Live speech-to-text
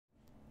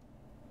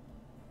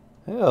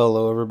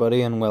Hello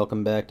everybody and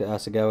welcome back to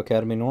Asagao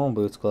Academy Normal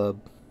Boots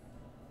Club.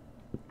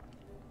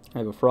 I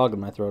have a frog in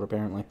my throat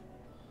apparently.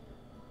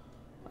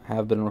 I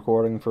have been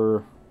recording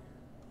for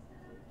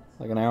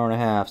like an hour and a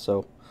half,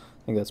 so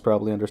I think that's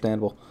probably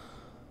understandable.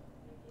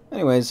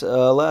 Anyways,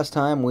 last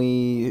time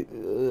we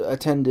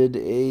attended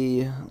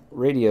a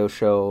radio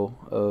show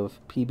of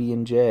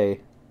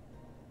PB&J.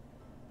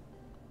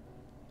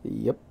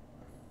 Yep.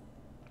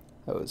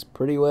 That was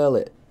pretty well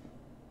it.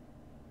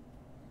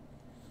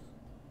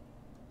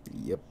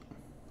 Yep.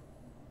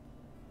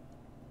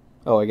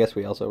 Oh, I guess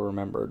we also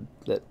remembered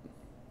that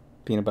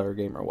Peanut Butter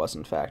Gamer was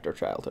in fact our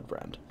childhood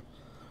friend.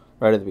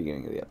 Right at the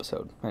beginning of the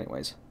episode.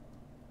 Anyways.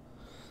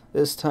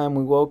 This time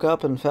we woke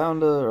up and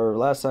found or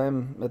last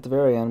time at the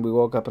very end, we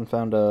woke up and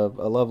found a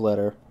love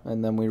letter,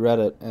 and then we read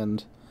it,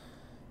 and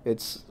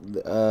it's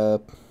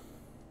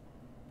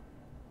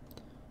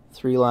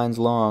 3 lines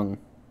long.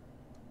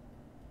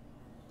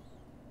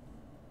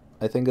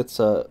 I think it's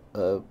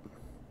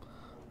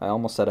I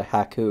almost said a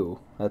haiku.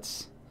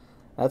 That's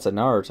a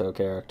Naruto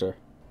character.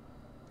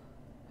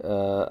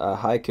 A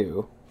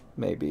haiku,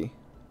 maybe.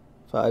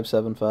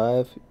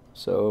 575.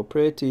 So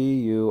pretty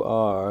you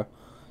are.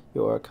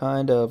 You're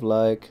kind of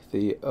like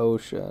the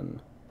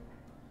ocean.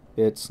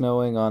 It's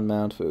snowing on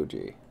Mount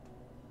Fuji.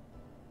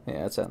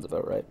 Yeah, that sounds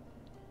about right.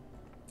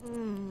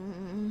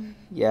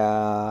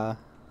 Yeah.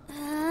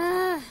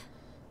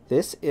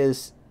 This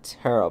is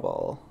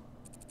terrible.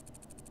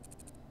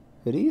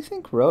 Who do you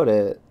think wrote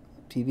it?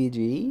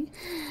 PVG?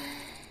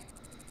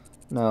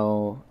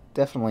 No,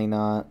 definitely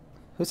not.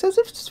 Who says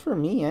it's for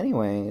me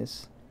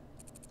anyways?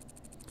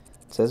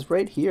 It says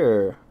right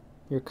here,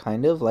 you're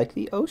kind of like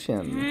the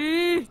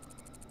ocean.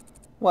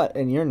 What,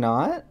 and you're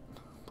not?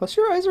 Plus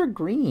your eyes are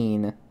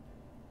green.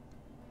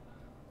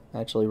 I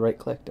actually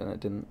right-clicked and it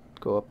didn't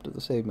go up to the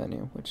save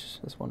menu, which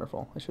is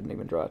wonderful. I shouldn't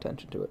even draw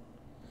attention to it.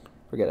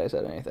 Forget I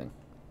said anything.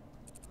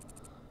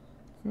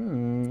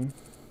 You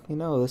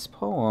know, this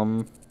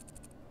poem,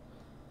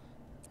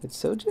 it's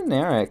so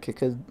generic, it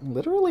could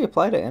literally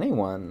apply to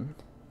anyone.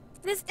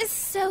 This is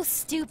so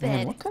stupid.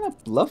 Man, what kind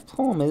of love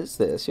poem is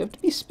this? You have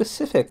to be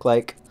specific,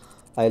 like,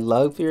 I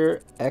love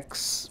your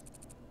ex...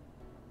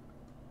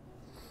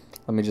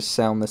 Let me just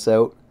sound this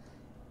out.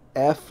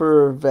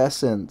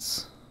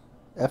 Effervescence.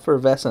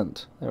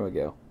 Effervescent. There we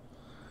go.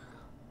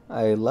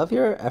 I love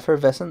your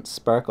effervescent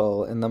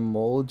sparkle in the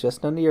mole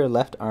just under your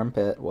left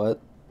armpit. What?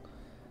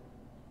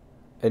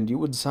 And you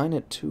would sign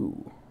it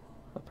too.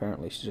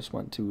 Apparently she just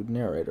went to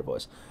narrator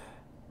voice.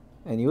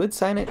 And you would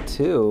sign it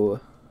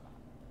too.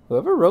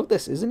 Whoever wrote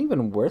this isn't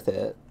even worth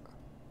it.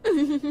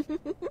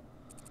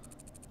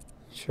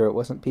 Sure it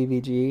wasn't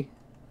PVG?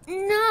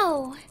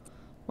 No.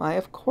 Why,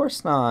 of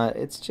course not.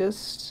 It's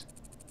just...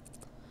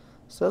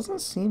 This doesn't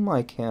seem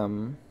like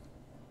him.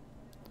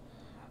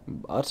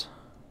 But...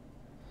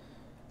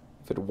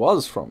 if it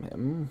was from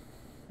him,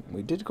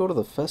 we did go to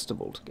the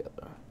festival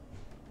together.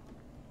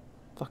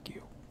 Fuck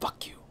you.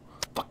 Fuck you.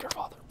 Fuck your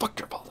father. Fuck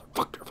your father.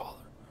 Fuck your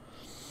father.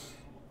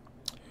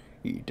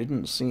 He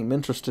didn't seem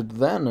interested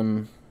then,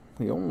 and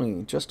we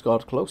only just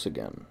got close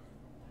again.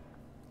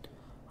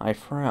 I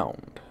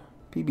frowned.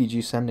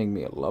 PBG sending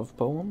me a love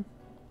poem?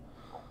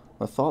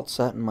 The thought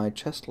sat in my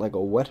chest like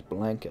a wet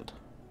blanket.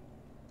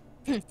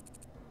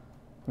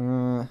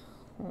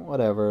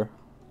 Whatever.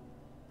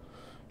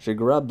 She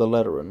grabbed the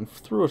letter and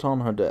threw it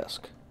on her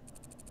desk.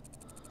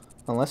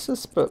 Unless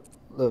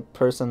the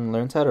person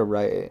learns how to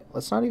write,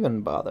 let's not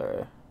even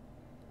bother.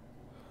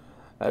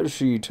 As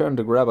she turned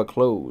to grab a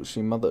close,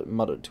 she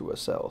muttered to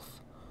herself.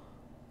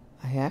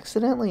 I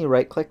accidentally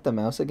right-clicked the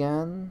mouse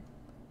again.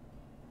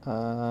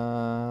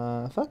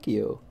 Fuck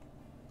you.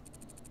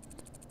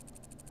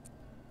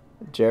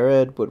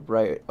 Jared would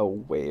write a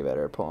way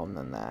better poem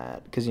than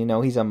that. Because, you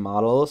know, he's a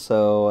model,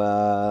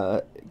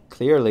 so,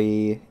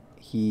 clearly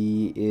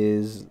he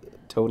is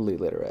totally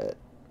literate.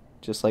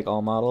 Just like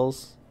all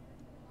models.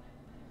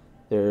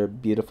 They're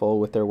beautiful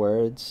with their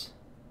words.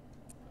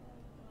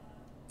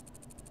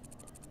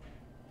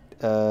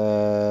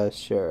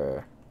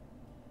 Sure.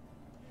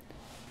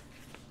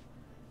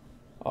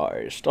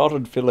 I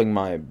started filling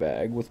my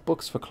bag with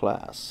books for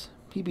class.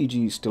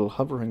 PBG still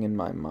hovering in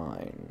my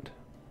mind.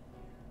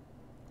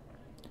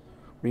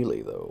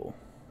 Really, though,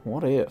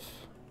 what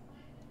if?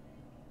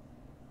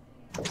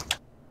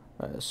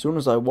 As soon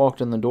as I walked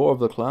in the door of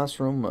the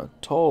classroom, a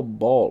tall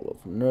ball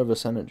of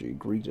nervous energy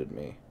greeted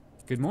me.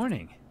 Good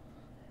morning.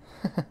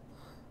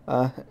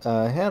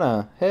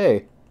 Hannah,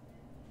 hey.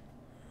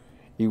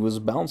 He was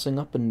bouncing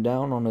up and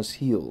down on his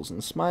heels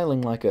and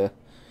smiling like a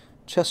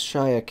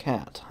Cheshire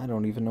cat. I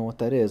don't even know what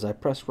that is. I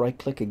pressed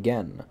right-click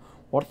again.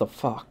 What the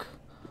fuck?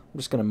 I'm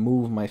just gonna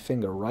move my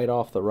finger right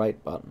off the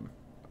right button.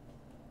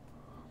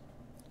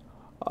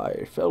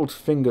 I felt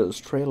fingers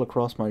trail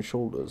across my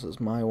shoulders as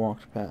Mai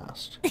walked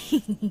past.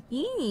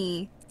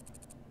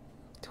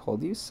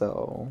 Told you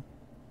so.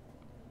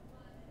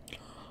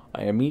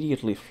 I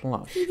immediately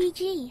flushed.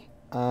 PVG.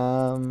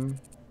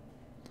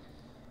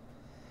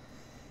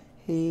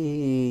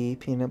 Hey,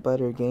 Peanut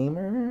Butter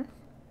Gamer.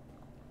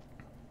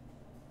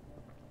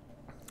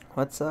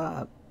 What's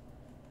up?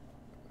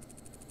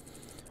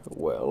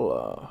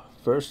 Well,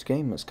 first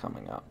game is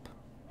coming up.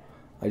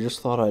 I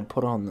just thought I'd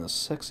put on this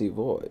sexy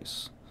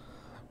voice.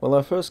 Well,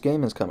 our first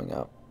game is coming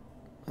up.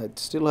 It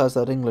still has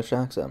that English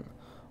accent.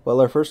 Well,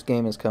 our first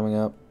game is coming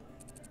up.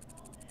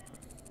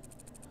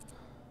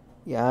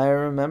 Yeah, I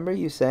remember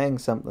you saying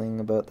something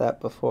about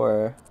that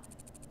before.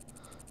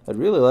 I'd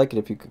really like it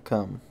if you could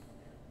come.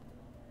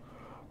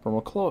 From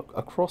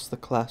across the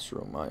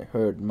classroom, I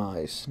heard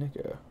my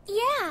snicker.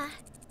 Yeah.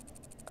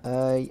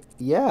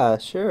 Yeah,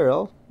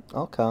 sure,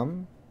 I'll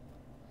come.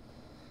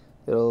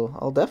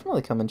 I'll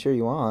definitely come and cheer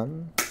you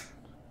on.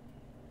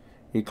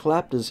 He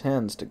clapped his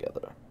hands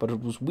together, but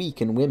it was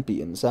weak and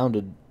wimpy and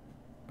sounded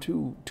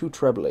too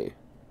trebly.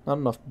 Not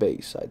enough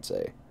bass, I'd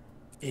say.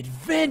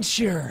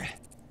 Adventure!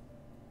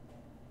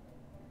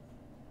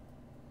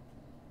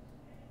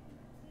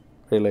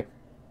 Really?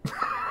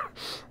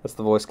 That's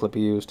the voice clip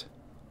he used.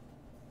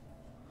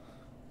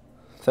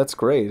 That's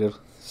great.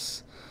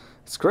 It's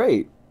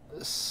great.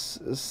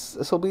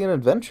 This will be an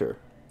adventure.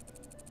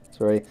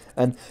 Sorry,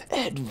 an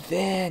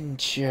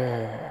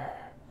adventure.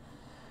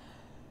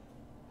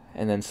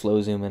 And then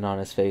slow zoom in on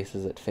his face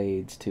as it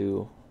fades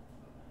to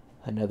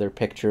another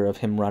picture of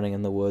him running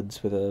in the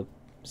woods with a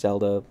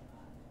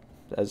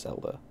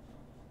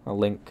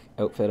Link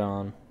outfit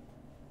on.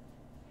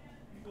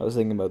 I was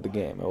thinking about the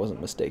game. I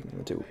wasn't mistaking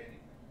the two.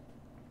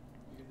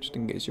 Just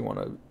in case you want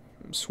to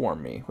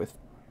swarm me with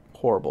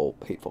horrible,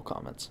 hateful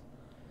comments.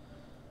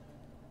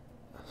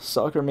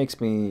 Soccer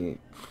makes me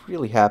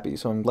really happy,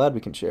 so I'm glad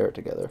we can share it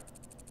together.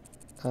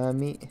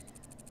 Me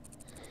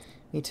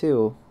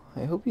too.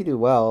 I hope you do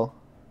well.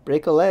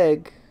 Break a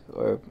leg,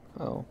 or,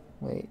 oh,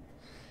 wait.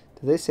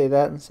 Do they say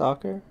that in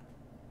soccer?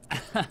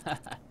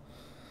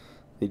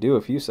 They do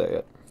if you say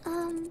it.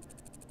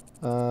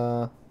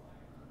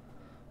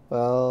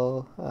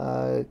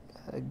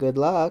 Good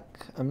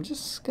luck. I'm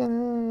just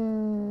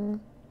gonna...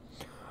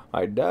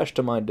 I dashed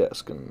to my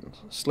desk and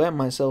slammed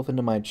myself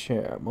into my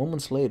chair.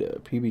 Moments later,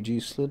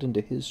 PBG slid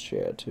into his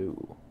chair,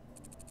 too.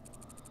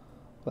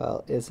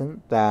 Well,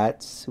 isn't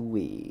that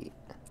sweet?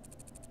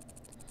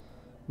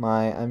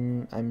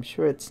 I'm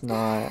sure it's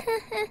not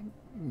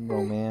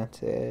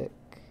romantic.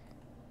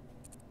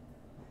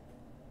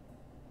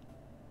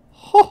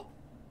 Ho!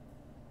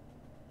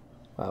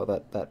 Wow,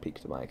 that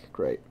peaked the mic.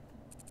 Great.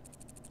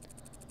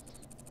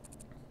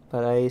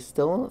 But I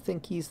still don't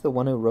think he's the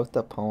one who wrote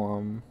the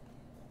poem.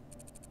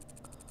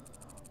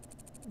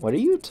 What are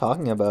you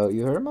talking about?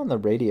 You heard him on the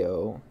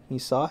radio. You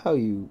saw how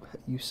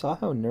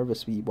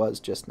nervous he was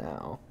just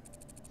now.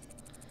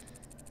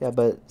 Yeah,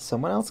 but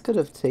someone else could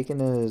have taken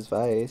his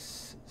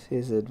advice.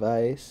 You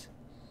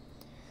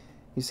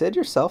said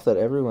yourself that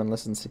everyone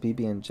listens to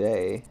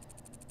PB&J.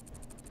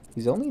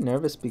 He's only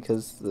nervous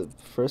because the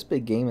first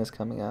big game is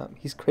coming up.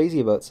 He's crazy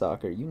about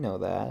soccer, you know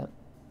that.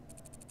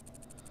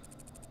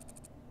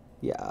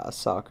 Yeah,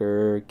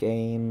 soccer,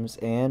 games,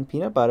 and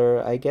peanut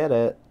butter, I get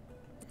it.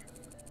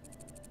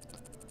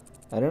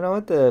 I don't know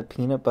that the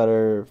peanut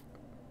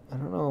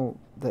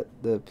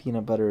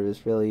butter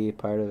is really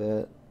part of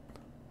it.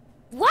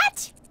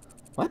 What?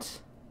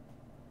 What?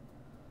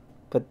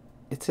 But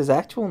it's his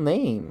actual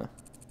name.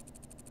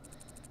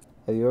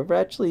 Have you ever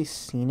actually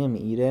seen him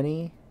eat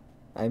any?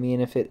 I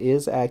mean, if it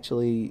is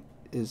actually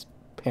his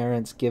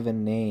parents'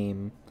 given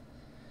name,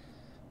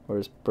 or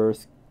his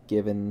birth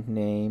given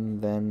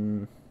name,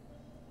 then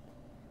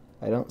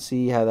I don't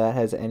see how that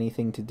has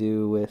anything to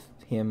do with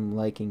him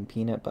liking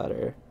peanut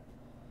butter.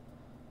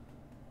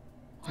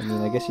 I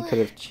mean, I guess he could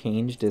have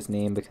changed his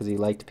name because he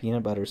liked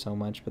peanut butter so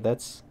much, but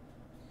that's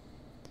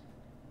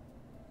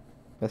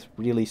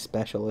really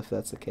special if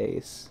that's the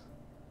case.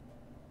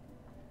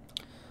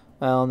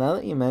 Well, now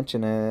that you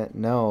mention it,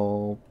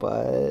 no,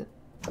 but...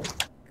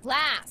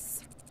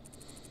 Class.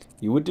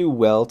 You would do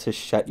well to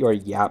shut your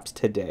yaps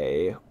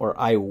today, or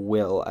I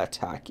will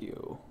attack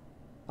you.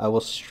 I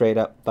will straight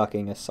up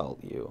fucking assault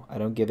you. I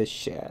don't give a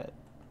shit.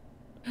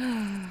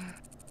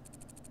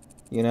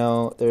 You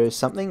know, there is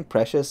something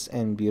precious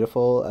and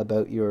beautiful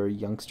about your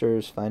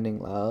youngsters finding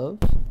love.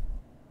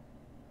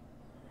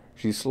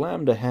 She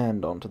slammed a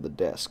hand onto the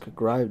desk,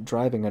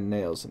 driving her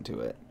nails into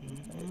it.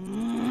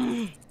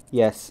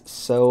 Yes,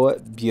 so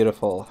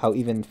beautiful how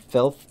even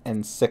filth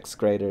and 6th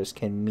graders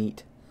can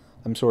meet.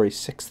 I'm sorry,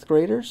 6th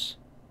graders?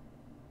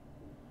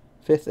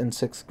 5th and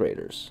 6th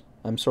graders.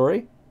 I'm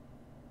sorry?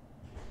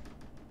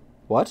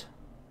 What?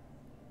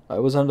 I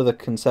was under the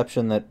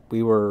conception that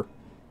we were,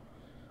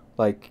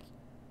 like,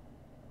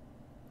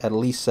 at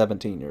least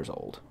 17 years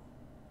old.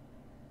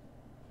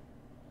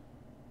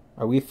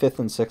 Are we 5th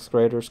and 6th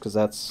graders? Because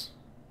that's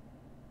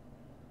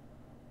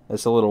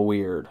a little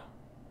weird.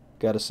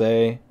 Gotta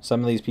say,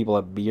 some of these people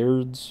have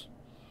beards.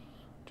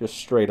 Just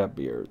straight up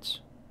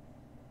beards.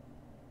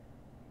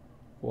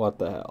 What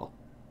the hell?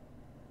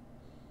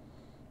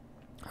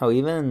 How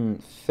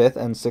even 5th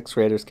and 6th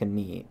graders can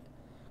meet,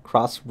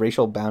 cross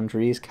racial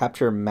boundaries,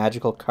 capture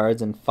magical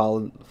cards, and fall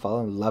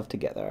in love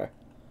together.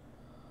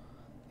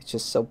 It's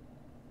just so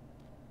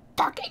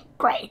fucking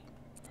great.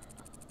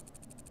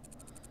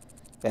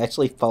 They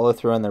actually follow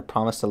through on their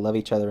promise to love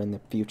each other in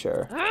the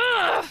future.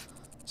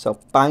 So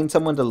find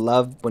someone to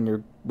love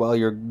while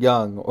you're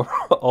young, or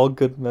all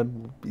good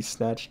men will be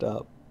snatched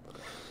up.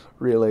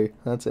 Really,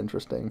 that's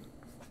interesting.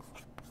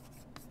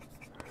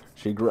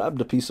 She grabbed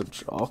a piece of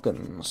chalk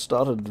and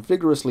started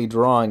vigorously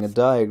drawing a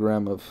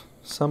diagram of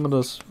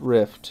Summoner's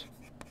Rift.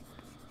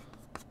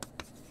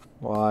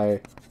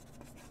 Why?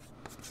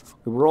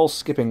 We were all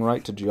skipping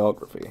right to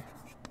geography.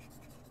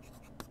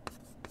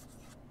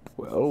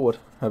 Well,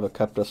 whatever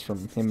kept us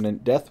from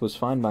imminent death was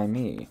fine by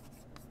me.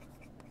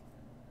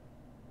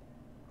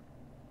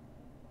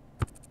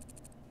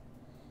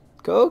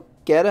 Go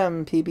get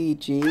him,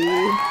 PBG.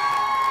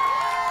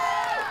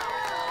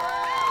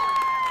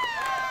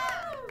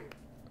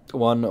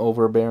 One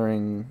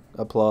overbearing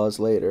applause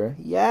later.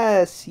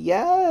 Yes,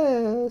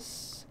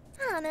 yes.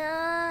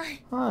 Hana.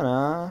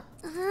 Hana.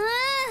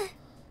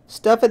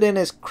 Stuff it in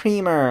his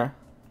creamer.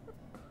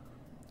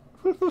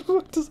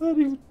 What does that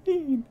even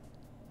mean?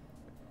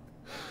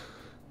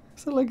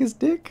 Is that like his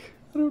dick?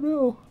 I don't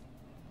know.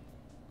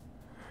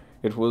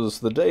 It was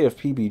the day of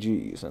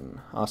PBGs and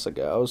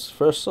Asagao's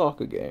first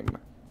soccer game.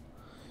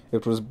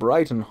 It was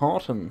bright and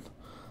hot, and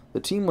the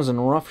team was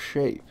in rough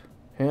shape.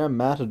 Hair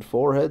matted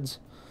foreheads,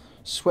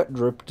 sweat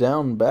dripped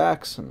down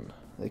backs, and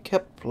they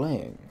kept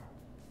playing.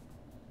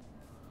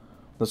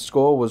 The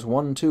score was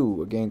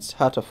 1-2 against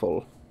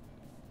Hatterful.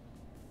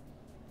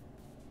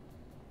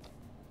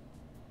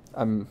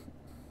 I'm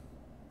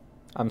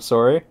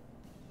sorry.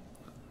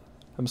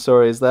 I'm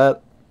sorry. Is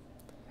that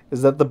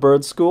the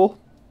bird school?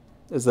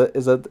 Is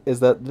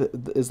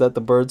that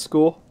the bird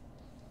school?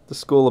 The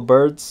school of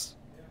birds?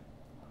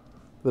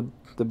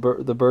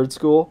 The bird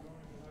school?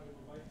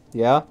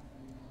 Yeah.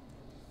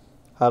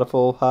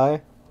 Hatterful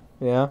High?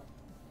 Yeah.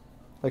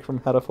 Like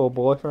from Hatterful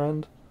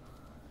Boyfriend?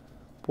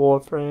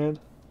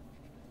 Boyfriend?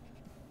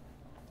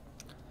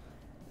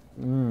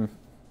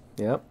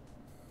 Yep.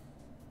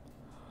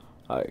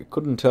 I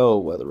couldn't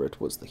tell whether it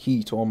was the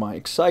heat or my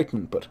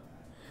excitement, but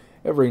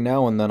every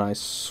now and then I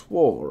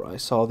swore I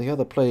saw the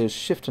other players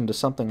shift into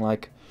something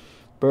like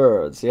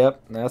birds.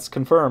 Yep, that's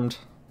confirmed.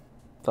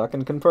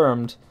 Fucking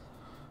confirmed.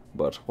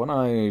 But when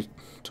I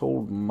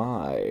told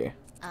Mai...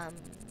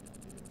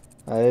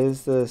 That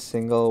is the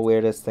single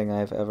weirdest thing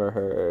I've ever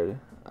heard.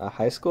 A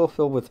high school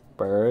filled with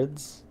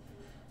birds?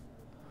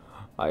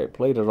 I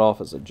played it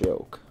off as a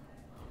joke.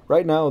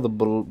 Right now, the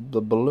balloon.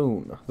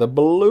 The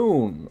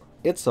balloon!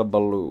 It's a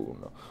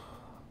balloon.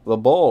 The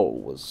ball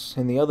was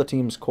in the other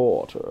team's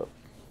court, or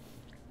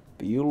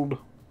field?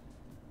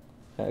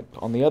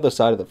 On the other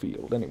side of the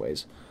field,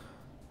 anyways.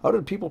 How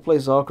did people play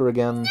soccer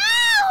again? No!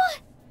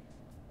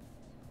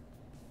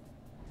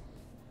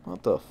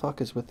 What the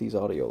fuck is with these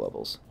audio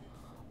levels?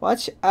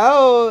 Watch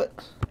out!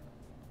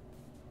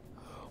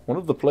 One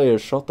of the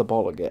players shot the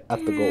ball again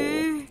at the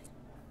goal.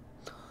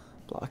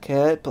 Block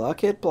it,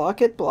 block it,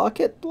 block it, block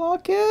it,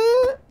 block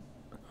it!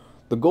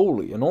 The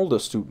goalie, an older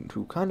student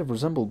who kind of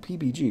resembled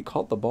PBG,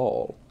 caught the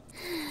ball.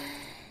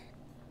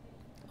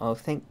 Oh,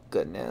 thank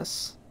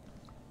goodness.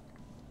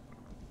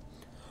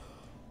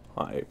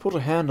 I put a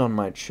hand on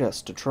my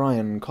chest to try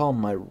and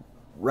calm my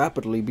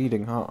rapidly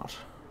beating heart.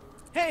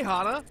 Hey,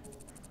 Hana.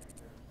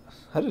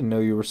 I didn't know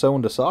you were so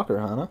into soccer,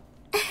 Hana.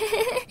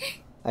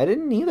 I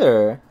didn't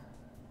either.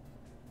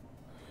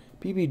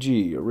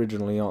 PBG,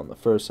 originally on the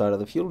first side of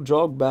the field,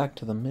 jogged back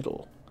to the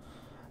middle.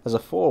 As a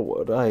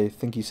forward, I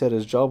think he said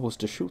his job was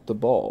to shoot the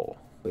ball,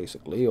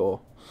 basically, or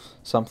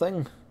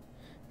something.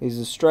 He's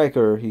a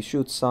striker. He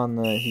shoots on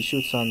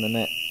the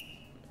net.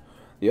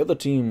 The other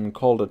team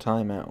called a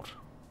timeout.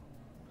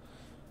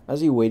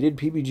 As he waited,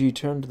 PBG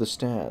turned to the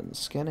stands,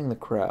 scanning the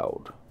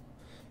crowd.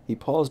 He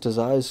paused, his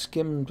eyes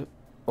skimmed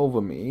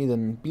over me,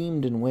 then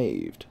beamed and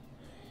waved.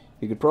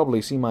 You could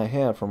probably see my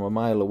hair from a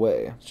mile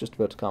away. I was just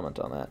about to comment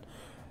on that.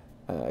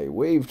 I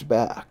waved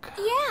back.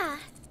 Yeah.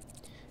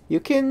 You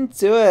can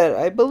do it.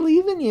 I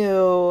believe in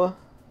you.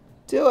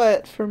 Do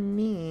it for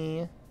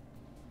me.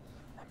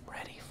 I'm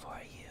ready for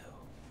you,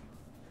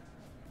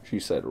 she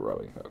said,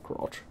 rubbing her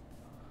crotch.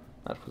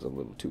 That was a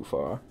little too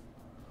far.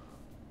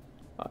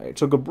 I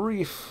took a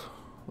brief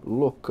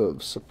look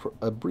of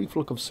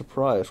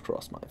surprise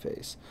crossed my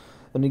face,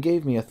 and he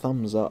gave me a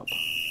thumbs up.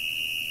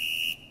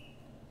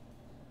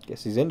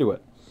 Guess he's into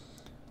it.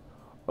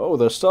 Oh,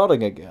 they're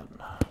starting again.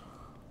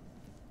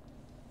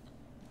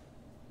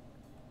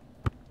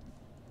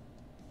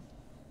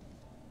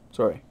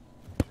 Sorry.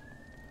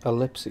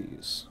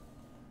 Ellipses.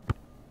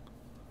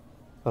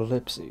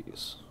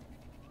 Ellipses.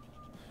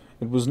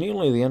 It was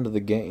nearly the end of the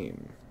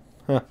game.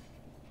 Huh.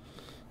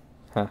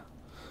 Huh.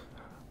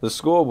 The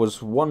score was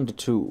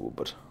 1-2,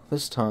 but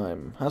this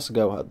time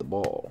Asagao had the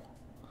ball.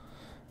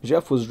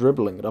 Jeff was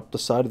dribbling it up the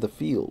side of the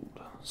field.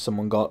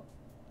 Someone got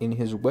in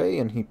his way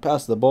and he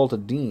passed the ball to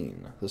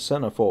Dean, the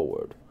center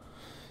forward.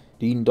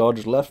 Dean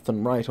dodged left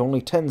and right.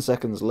 Only 10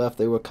 seconds left.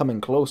 They were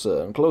coming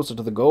closer and closer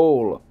to the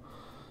goal.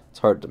 It's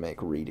hard to make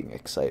reading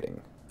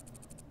exciting.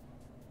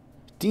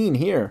 Dean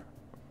here.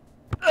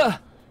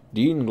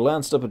 Dean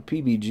glanced up at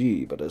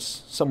PBG, but as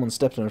someone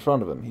stepped in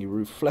front of him, he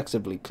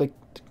reflexively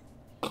kicked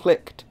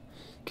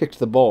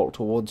the ball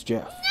towards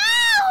Jeff.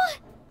 No!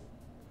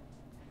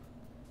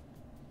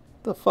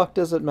 The fuck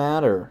does it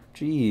matter?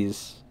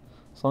 Jeez.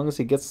 As long as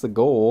he gets the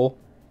goal.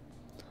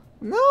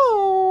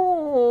 No!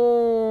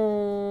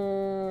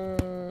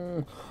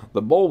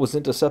 The ball was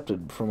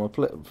intercepted from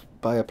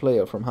by a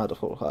player from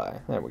Huddle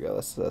High. There we go.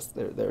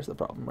 There's the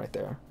problem right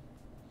there.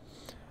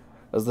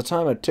 As the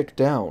timer ticked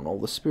down, all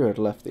the spirit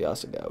left the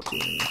Asagao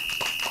team.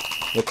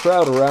 The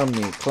crowd around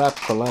me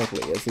clapped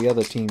politely as the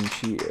other team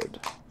cheered.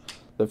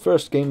 The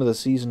first game of the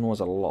season was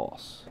a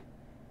loss.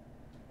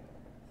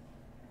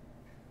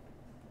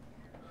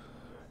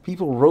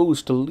 People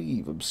rose to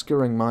leave,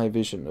 obscuring my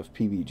vision of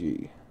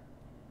PBG.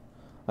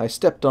 I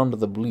stepped onto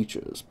the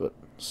bleachers, but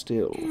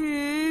still.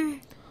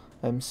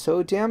 I'm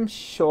so damn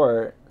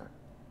short.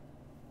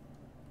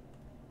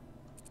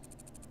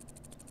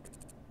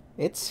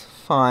 It's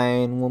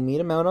fine. We'll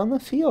meet him out on the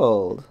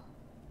field.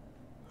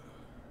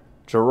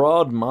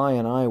 Gerard, Mai,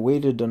 and I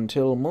waited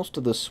until most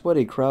of the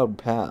sweaty crowd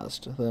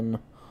passed, then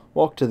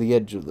walked to the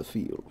edge of the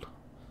field.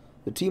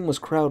 The team was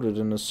crowded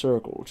in a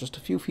circle, just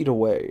a few feet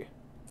away.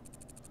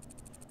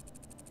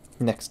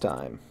 Next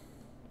time.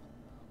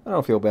 I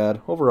don't feel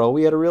bad. Overall,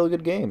 we had a really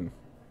good game.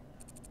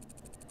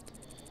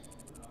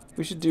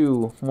 We should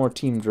do more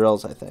team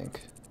drills, I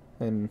think.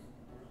 And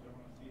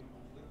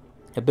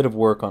a bit of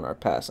work on our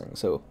passing,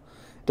 so it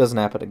doesn't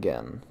happen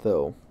again,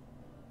 though.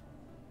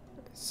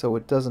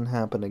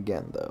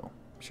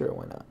 Sure,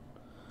 why not?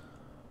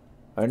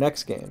 Our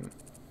next game.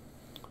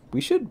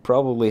 We should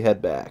probably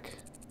head back.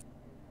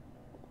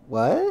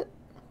 What?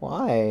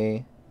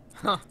 Why?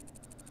 Huh.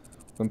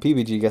 When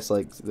PBG gets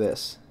like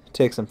this, it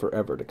takes him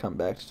forever to come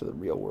back to the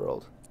real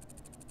world.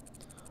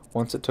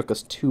 Once it took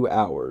us 2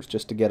 hours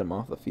just to get him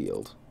off the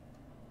field.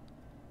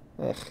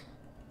 Ugh.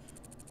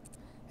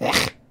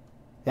 Ugh.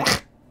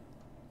 Ugh.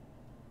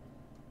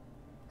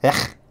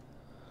 Ugh.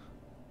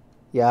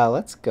 Yeah,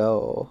 let's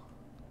go.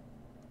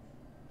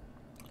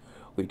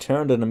 We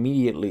turned and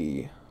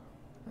immediately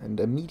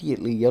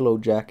Yellow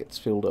Jackets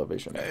filled our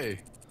vision. Hey.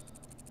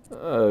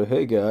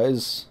 Hey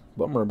guys.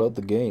 Bummer about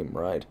the game,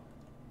 right?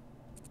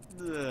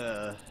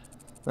 That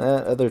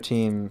other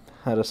team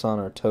had us on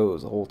our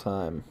toes the whole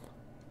time.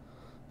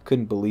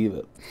 Couldn't believe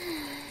it.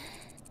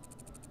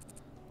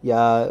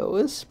 Yeah, it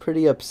was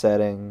pretty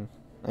upsetting.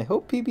 I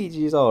hope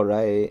PBG's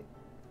alright.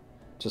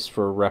 Just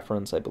for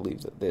reference, I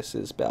believe that this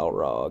is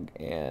Balrog,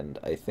 and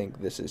I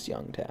think this is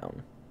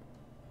Youngtown.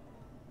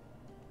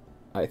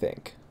 I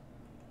think.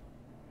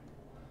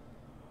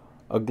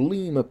 A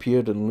gleam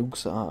appeared in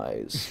Luke's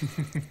eyes.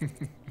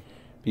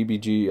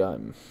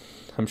 PBG,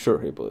 I'm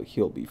sure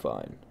he'll be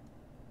fine.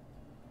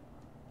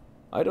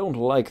 I don't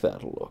like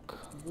that look.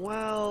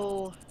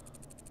 Well...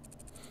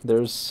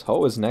 There's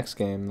always next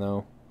game,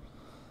 though.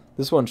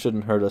 This one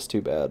shouldn't hurt us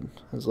too bad,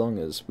 as long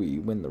as we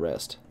win the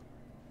rest.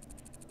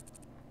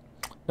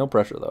 No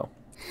pressure, though.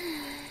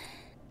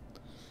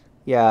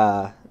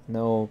 Yeah,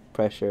 no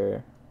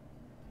pressure.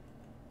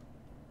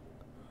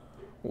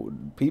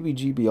 Would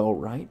PBG be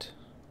alright?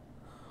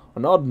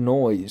 An odd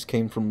noise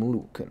came from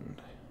Luke,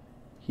 and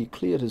he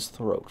cleared his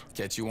throat.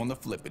 Catch you on the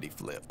flippity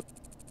flip.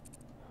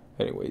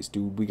 Anyways,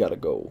 dude, we gotta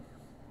go.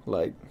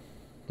 Like,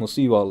 we'll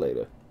see you all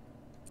later.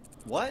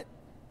 What?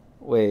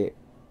 Wait,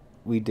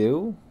 we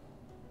do?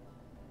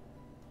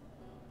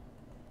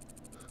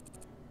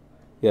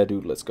 Yeah,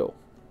 dude, let's go.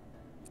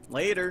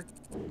 Later.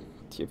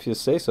 If you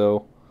say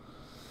so.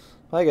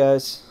 Bye,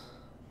 guys.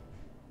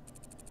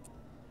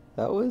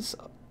 That was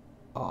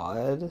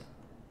odd.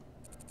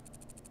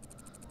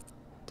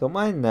 Don't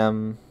mind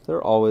them.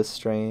 They're always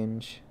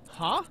strange.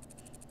 Huh?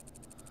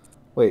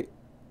 Wait.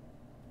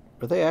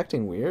 Are they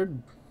acting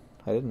weird?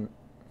 I didn't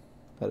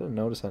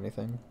notice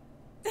anything.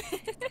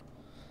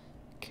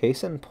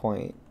 Case in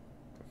point.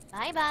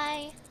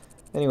 Bye-bye.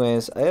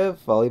 Anyways, I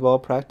have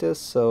volleyball practice,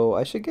 so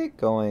I should get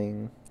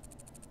going.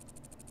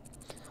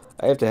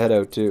 I have to head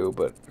out too,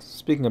 but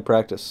speaking of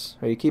practice,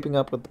 are you keeping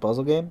up with the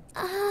puzzle game?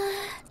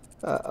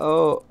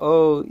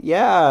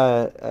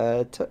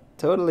 Yeah,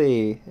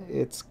 totally.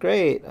 It's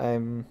great.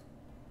 I'm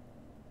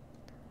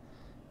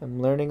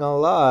learning a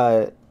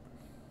lot.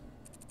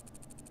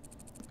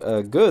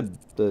 Good.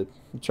 The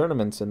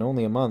tournament's in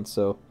only a month,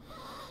 so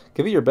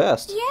give it your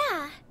best.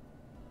 Yeah.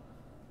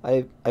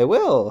 I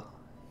will.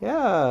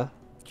 Yeah.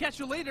 Catch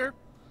you later.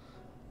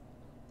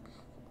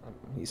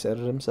 He said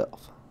it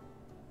himself.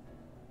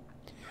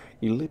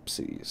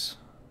 Ellipses.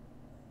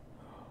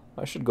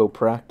 I should go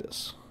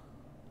practice.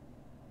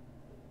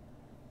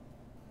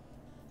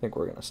 I think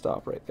we're gonna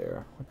stop right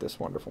there with this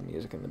wonderful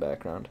music in the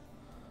background.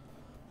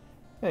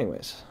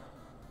 Anyways.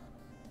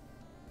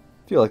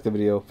 If you like the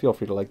video, feel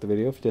free to like the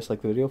video. If you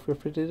dislike the video, feel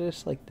free to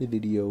dislike the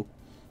video. You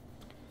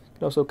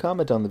can also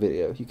comment on the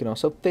video. You can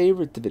also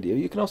favorite the video.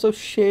 You can also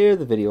share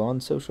the video on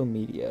social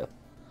media. You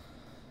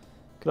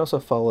can also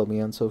follow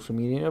me on social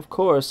media. And of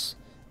course,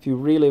 if you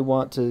really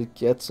want to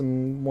get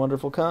some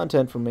wonderful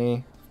content from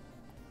me,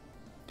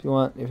 if you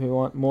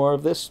want more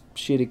of this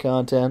shitty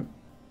content,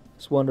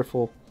 this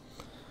wonderful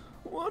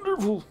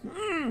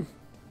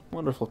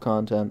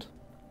content,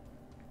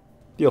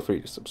 feel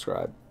free to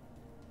subscribe.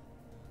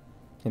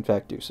 In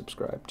fact, do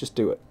subscribe. Just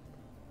do it.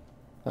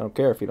 I don't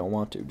care if you don't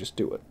want to. Just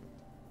do it.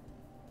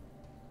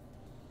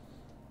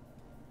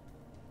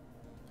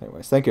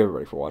 anyways, thank you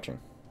everybody for watching.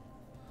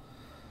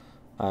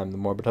 I'm the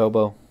Morbid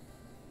Hobo.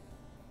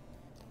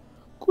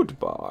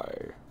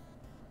 Goodbye.